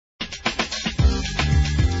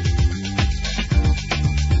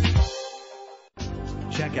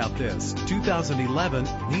Check out this 2011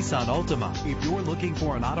 Nissan Altima. If you're looking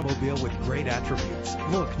for an automobile with great attributes,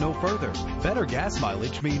 look no further. Better gas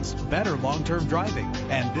mileage means better long-term driving,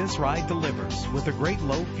 and this ride delivers with a great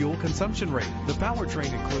low fuel consumption rate. The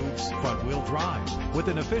powertrain includes front-wheel drive with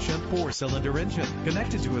an efficient 4-cylinder engine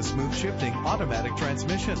connected to a smooth shifting automatic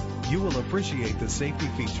transmission. You will appreciate the safety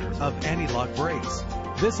feature of anti-lock brakes.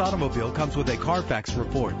 This automobile comes with a Carfax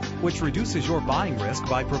report, which reduces your buying risk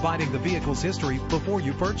by providing the vehicle's history before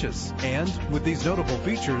you purchase. And with these notable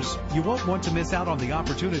features, you won't want to miss out on the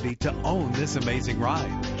opportunity to own this amazing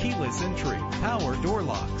ride. Keyless entry, power door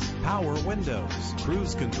locks, power windows,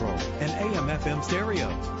 cruise control, an AM/FM stereo,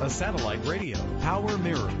 a satellite radio, power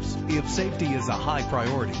mirrors. If safety is a high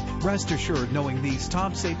priority, rest assured knowing these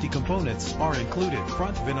top safety components are included: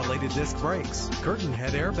 front ventilated disc brakes, curtain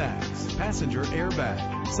head airbags, passenger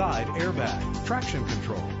airbag, side airbag, traction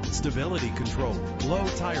control, stability control, low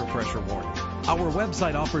tire pressure warning. Our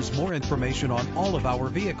website offers more information on all of our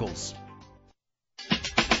vehicles.